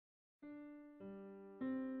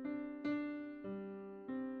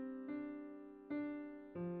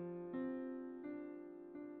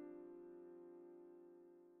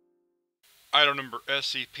Item Number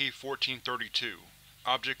SCP-1432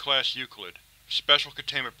 Object Class Euclid Special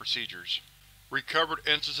Containment Procedures Recovered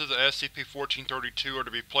instances of SCP-1432 are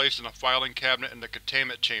to be placed in a filing cabinet in the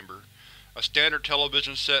containment chamber. A standard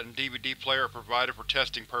television set and DVD player are provided for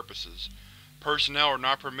testing purposes. Personnel are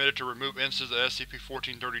not permitted to remove instances of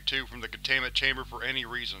SCP-1432 from the containment chamber for any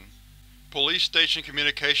reason. Police station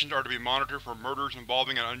communications are to be monitored for murders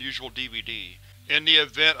involving an unusual DVD. In the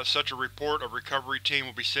event of such a report, a recovery team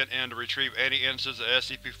will be sent in to retrieve any instances of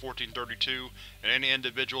SCP-1432 and any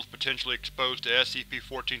individuals potentially exposed to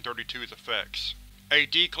SCP-1432's effects. A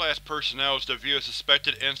D-Class personnel is to view a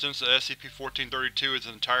suspected instance of SCP-1432 in its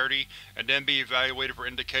entirety and then be evaluated for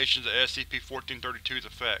indications of SCP-1432's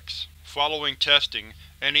effects. Following testing,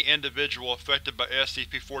 any individual affected by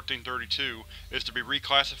SCP-1432 is to be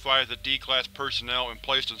reclassified as a D-Class personnel and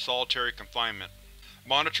placed in solitary confinement.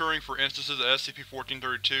 Monitoring for instances of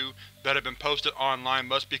SCP-1432 that have been posted online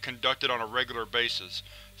must be conducted on a regular basis.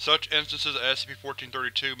 Such instances of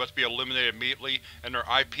SCP-1432 must be eliminated immediately and their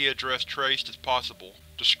IP address traced as possible.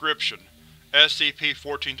 Description: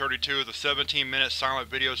 SCP-1432 is a 17-minute silent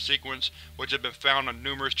video sequence which has been found on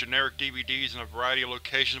numerous generic DVDs in a variety of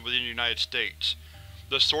locations within the United States.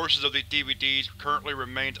 The sources of these DVDs currently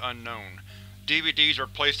remains unknown. DVDs are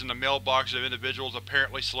placed in the mailboxes of individuals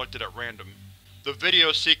apparently selected at random. The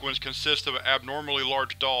video sequence consists of an abnormally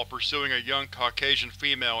large doll pursuing a young Caucasian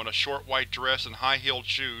female in a short white dress and high-heeled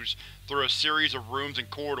shoes through a series of rooms and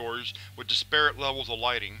corridors with disparate levels of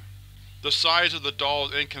lighting. The size of the doll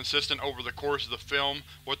is inconsistent over the course of the film,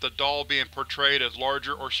 with the doll being portrayed as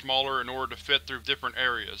larger or smaller in order to fit through different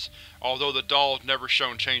areas, although the doll is never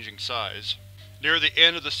shown changing size. Near the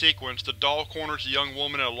end of the sequence, the doll corners a young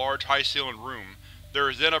woman in a large high-ceilinged room. There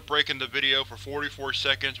is then a break in the video for 44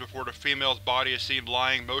 seconds before the female's body is seen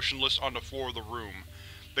lying motionless on the floor of the room.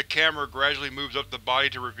 The camera gradually moves up the body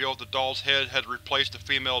to reveal that the doll's head has replaced the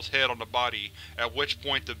female's head on the body, at which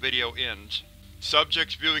point the video ends.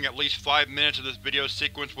 Subjects viewing at least 5 minutes of this video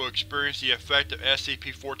sequence will experience the effect of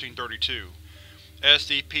SCP-1432.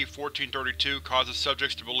 SCP-1432 causes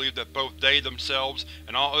subjects to believe that both they themselves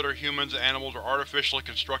and all other humans and animals are artificially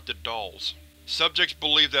constructed dolls. Subjects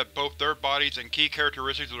believe that both their bodies and key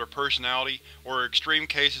characteristics of their personality, or in extreme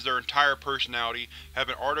cases their entire personality, have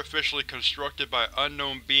been artificially constructed by an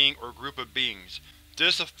unknown being or group of beings.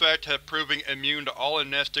 This effect has proven immune to all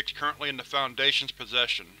amnestics currently in the Foundation's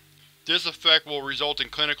possession. This effect will result in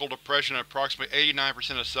clinical depression in approximately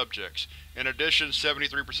 89% of subjects. In addition,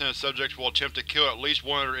 73% of subjects will attempt to kill at least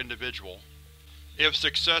one other individual. If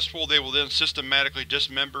successful, they will then systematically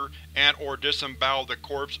dismember and/or disembowel the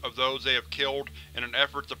corpse of those they have killed in an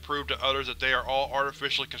effort to prove to others that they are all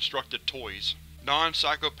artificially constructed toys.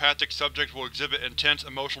 Non-psychopathic subjects will exhibit intense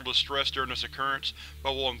emotional distress during this occurrence,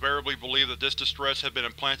 but will invariably believe that this distress has been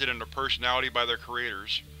implanted in their personality by their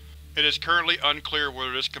creators. It is currently unclear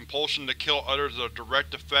whether this compulsion to kill others is a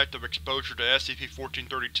direct effect of exposure to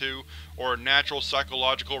SCP-1432 or a natural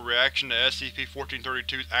psychological reaction to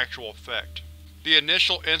SCP-1432's actual effect. The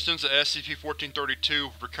initial instance of SCP-1432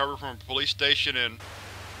 was recovered from a police station in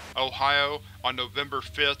Ohio on November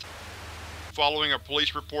 5th, following a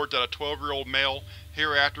police report that a 12-year-old male,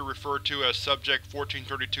 hereafter referred to as Subject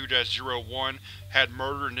 1432-01, had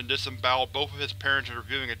murdered and then disemboweled both of his parents after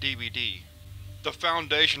viewing a DVD. The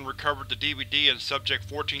Foundation recovered the DVD and Subject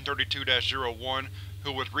 1432-01,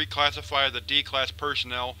 who was reclassified as a D-Class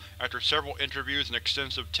personnel after several interviews and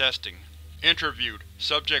extensive testing. Interviewed: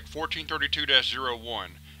 Subject 1432-01.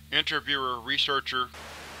 Interviewer: Researcher.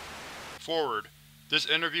 Forward: this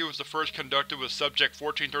interview was the first conducted with Subject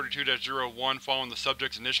 1432-01 following the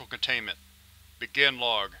subject's initial containment. Begin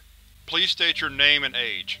log. Please state your name and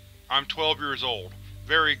age. I'm 12 years old.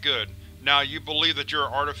 Very good. Now you believe that you're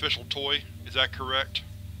an artificial toy, is that correct?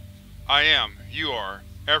 I am. You are.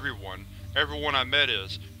 Everyone. Everyone I met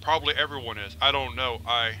is. Probably everyone is. I don't know.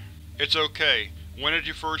 It's okay. When did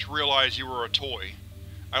you first realize you were a toy?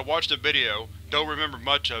 I watched a video, don't remember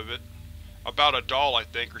much of it. About a doll, I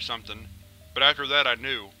think, or something. But after that I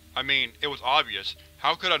knew. I mean, it was obvious.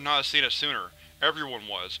 How could I not have seen it sooner? Everyone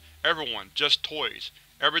was. Everyone. Just toys.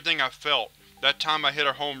 Everything I felt. That time I hit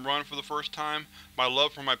a home run for the first time, my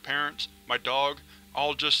love for my parents, my dog,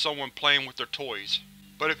 all just someone playing with their toys.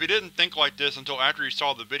 But if you didn't think like this until after you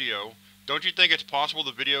saw the video, don't you think it's possible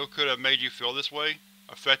the video could have made you feel this way?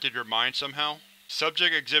 Affected your mind somehow?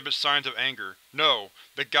 Subject exhibits signs of anger. No,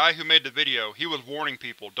 the guy who made the video, he was warning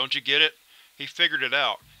people, don't you get it? He figured it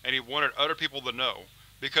out, and he wanted other people to know.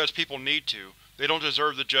 Because people need to. They don't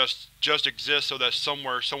deserve to just exist so that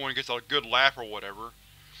somewhere someone gets a good laugh or whatever.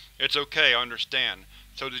 It's okay, I understand.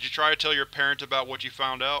 So did you try to tell your parents about what you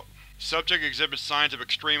found out? Subject exhibits signs of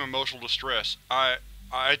extreme emotional distress. I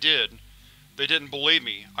did. They didn't believe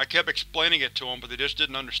me. I kept explaining it to them, but they just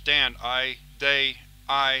didn't understand. I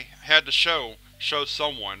had to show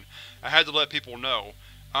someone. I had to let people know.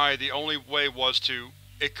 The only way was to…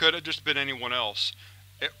 It could have just been anyone else.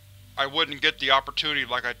 I wouldn't get the opportunity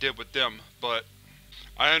like I did with them, but…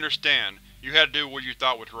 I understand. You had to do what you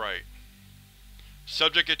thought was right.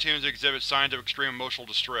 Subject continues to exhibit signs of extreme emotional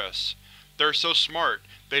distress. They're so smart.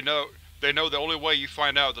 They know the only way you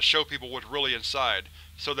find out is to show people what's really inside.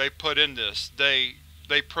 So they put in this. They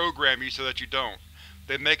program you so that you don't.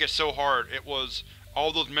 They make it so hard. It was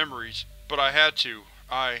all those memories, but I had to.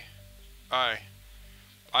 I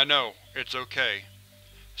know. It's okay.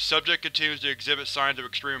 Subject continues to exhibit signs of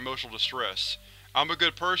extreme emotional distress. I'm a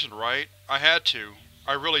good person, right? I had to.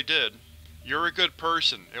 I really did. You're a good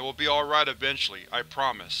person. It will be alright eventually, I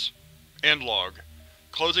promise. End log.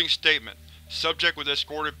 Closing statement. Subject was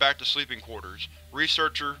escorted back to sleeping quarters.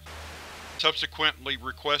 Researcher subsequently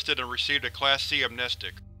requested and received a Class C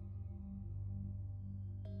amnestic.